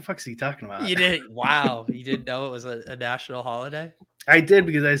like, what the fuck is he talking about? You didn't? Wow. You didn't know it was a national holiday? I did,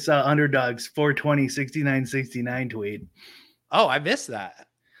 because I saw Underdog's 420 6969 tweet. Oh, I missed that.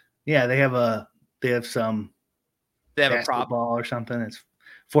 Yeah, they have a prop ball or something. It's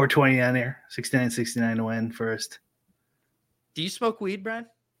 420 on there, 6969 to win first. Do you smoke weed, Brian?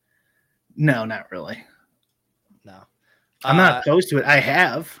 No, not really. No. I'm not opposed to it. I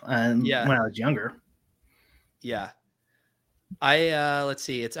have when I was younger. Yeah. Let's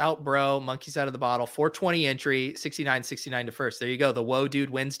see. It's out, bro. Monkeys out of the bottle. 420 entry, 69 to first. There you go. The Whoa Dude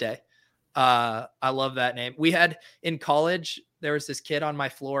Wednesday. I love that name. We had in college, there was this kid on my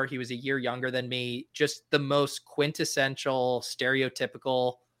floor. He was a year younger than me. Just the most quintessential,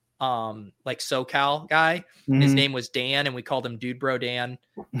 stereotypical, like SoCal guy. Mm-hmm. His name was Dan, and we called him Dude Bro Dan.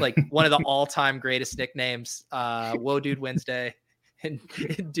 Like one of the all-time greatest nicknames. Whoa Dude Wednesday and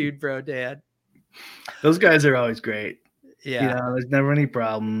Dude Bro Dan. Those guys are always great. Yeah. There's never any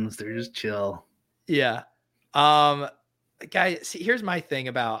problems. They're just chill. Yeah. Guys, see, here's my thing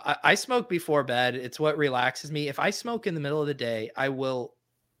about I smoke before bed. It's what relaxes me. If I smoke in the middle of the day, I will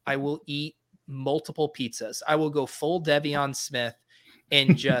eat multiple pizzas. I will go full Devion Smith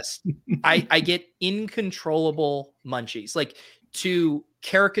and just I get uncontrollable munchies, like to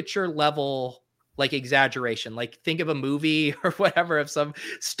caricature level, like exaggeration. Like think of a movie or whatever of some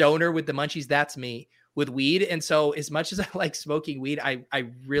stoner with the munchies. That's me with weed. And so as much as I like smoking weed, I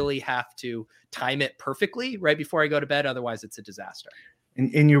really have to time it perfectly right before I go to bed. Otherwise it's a disaster.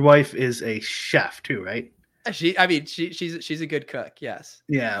 And your wife is a chef too, right? She's a good cook. Yes.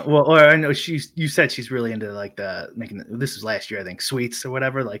 Yeah. Well, or I know you said she's really into like this was last year, I think, sweets or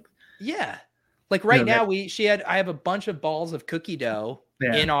whatever. Like, yeah. Like right now I have a bunch of balls of cookie dough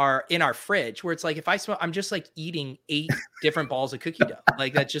in our fridge where it's like, if I smoke, I'm just like eating 8 different balls of cookie dough.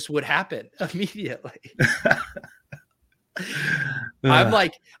 Like that just would happen immediately. I'm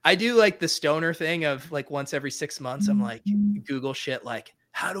like, I do like the stoner thing of like once every 6 months, I'm like, Google shit, like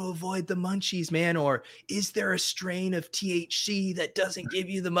how to avoid the munchies, man. Or is there a strain of THC that doesn't give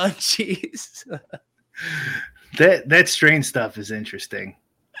you the munchies? that strain stuff is interesting.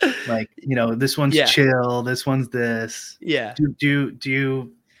 Like, this one's chill. This one's this. Yeah. Do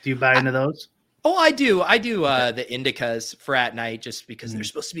you buy into those? Oh, I do. The indicas for at night, just because they're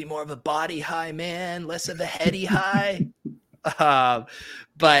supposed to be more of a body high, man, less of a heady high.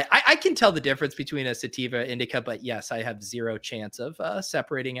 But I can tell the difference between a sativa indica, but yes, I have zero chance of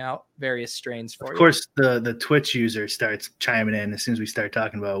separating out various strains for you. Of course, the Twitch user starts chiming in as soon as we start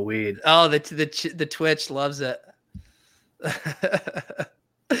talking about weed. Oh, the Twitch loves it.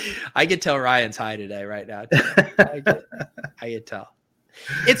 I could tell Ryan's high today right now. I could tell.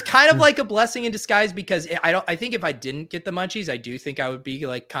 It's kind of like a blessing in disguise because I think if I didn't get the munchies, I do think I would be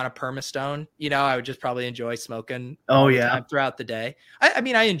like kind of perma-stone. I would just probably enjoy smoking time throughout the day. I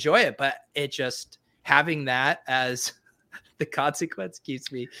mean, I enjoy it, but it just having that as the consequence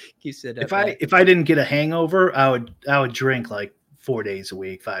keeps it. If I didn't get a hangover, I would drink like 4 days a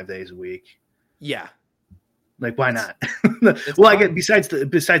week, 5 days a week. Yeah. Like, why not? Well, I get besides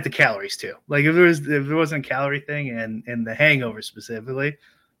the calories too. Like if there wasn't a calorie thing and the hangover specifically.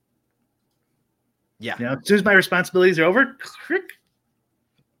 Yeah. As soon as my responsibilities are over.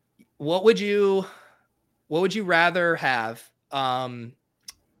 What would you rather have?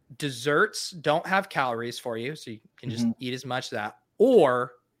 Desserts don't have calories for you, so you can just eat as much of that,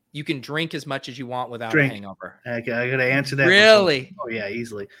 or you can drink as much as you want without a hangover. I gotta answer that. Really? Before. Oh yeah,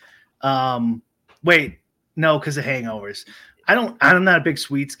 easily. Wait. No, because of hangovers. I'm not a big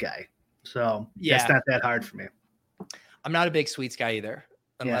sweets guy, so that's not that hard for me. I'm not a big sweets guy either,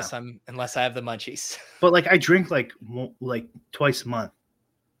 unless I have the munchies. But like I drink like twice a month,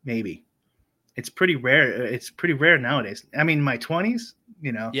 maybe. It's pretty rare. It's pretty rare nowadays. I mean, my 20s,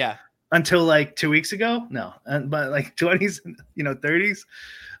 Yeah. Until like 2 weeks ago, no. But like 20s, 30s,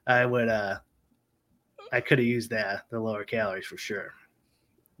 I would. I could have used the lower calories for sure.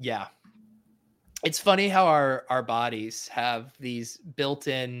 Yeah. It's funny how our bodies have these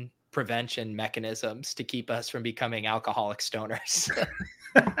built-in prevention mechanisms to keep us from becoming alcoholic stoners.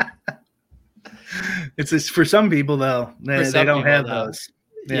 It's just for some people though. They don't have those.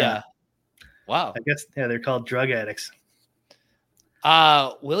 Yeah. Wow. I guess they're called drug addicts.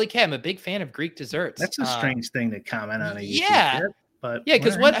 Willie K, I'm a big fan of Greek desserts. That's a strange thing to comment on. But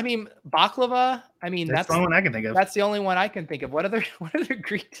because baklava. I mean, that's the only one I can think of. That's the only one I can think of. What other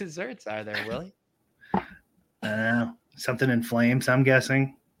Greek desserts are there, Willie? I don't know. Something in flames, I'm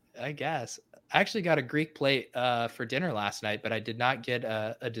guessing. I guess. I actually got a Greek plate for dinner last night, but I did not get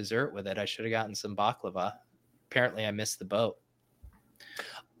a dessert with it. I should have gotten some baklava. Apparently, I missed the boat.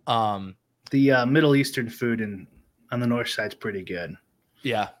 The Middle Eastern food on the north side's pretty good.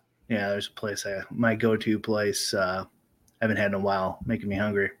 Yeah. Yeah, there's a place, my go-to place. I haven't had in a while, making me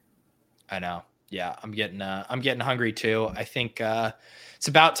hungry. I know. Yeah, I'm getting hungry too. I think it's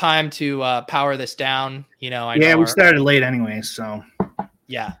about time to power this down. We started late anyway, so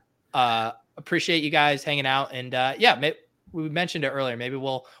yeah. Appreciate you guys hanging out, and we mentioned it earlier. Maybe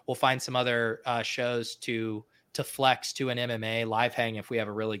we'll find some other shows to flex to an MMA live hang if we have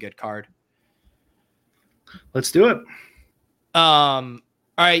a really good card. Let's do it.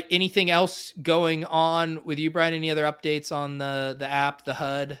 All right. Anything else going on with you, Brian? Any other updates on the app, the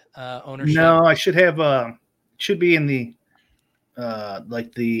HUD ownership? No, I should have. Should be in the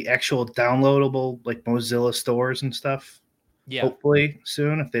like the actual downloadable like Mozilla stores and stuff. Yeah. Hopefully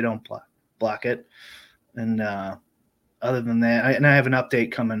soon if they don't block it. And other than that, I have an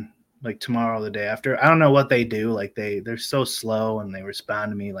update coming like tomorrow or the day after. I don't know what they do. Like they're so slow and they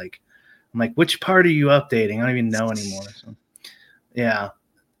respond to me like I'm like, which part are you updating? I don't even know anymore. So yeah.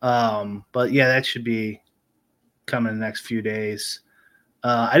 But yeah, that should be coming in the next few days.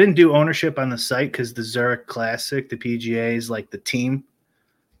 I didn't do ownership on the site because the Zurich Classic, the PGA is like the team.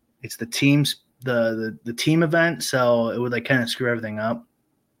 It's the team's the team event, so it would like kind of screw everything up.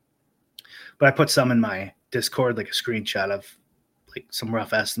 But I put some in my Discord, like a screenshot of like some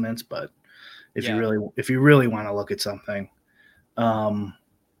rough estimates. But if you really want to look at something,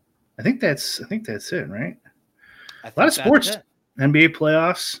 I think that's it, right? A lot of sports. NBA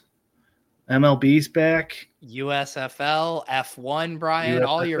playoffs, MLB's back, USFL, F1, Brian,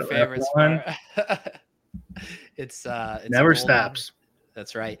 all your favorites. It's never stops.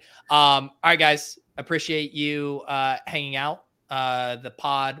 That's right. All right, guys, appreciate you hanging out. The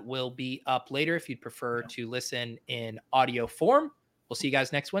pod will be up later if you'd prefer to listen in audio form. We'll see you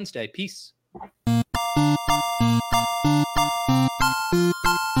guys next Wednesday. Peace.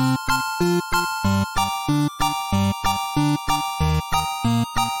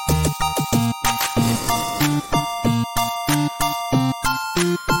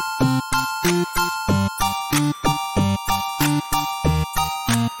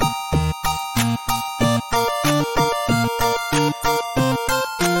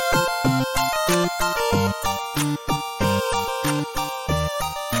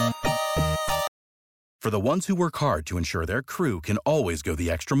 For the ones who work hard to ensure their crew can always go the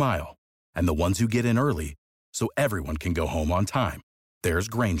extra mile, and the ones who get in early so everyone can go home on time. There's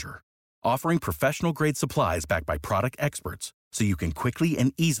Grainger, offering professional-grade supplies backed by product experts so you can quickly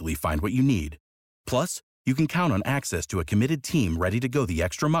and easily find what you need. Plus, you can count on access to a committed team ready to go the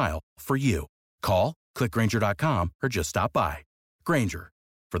extra mile for you. Call, click Grainger.com, or just stop by. Grainger,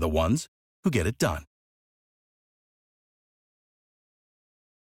 for the ones who get it done.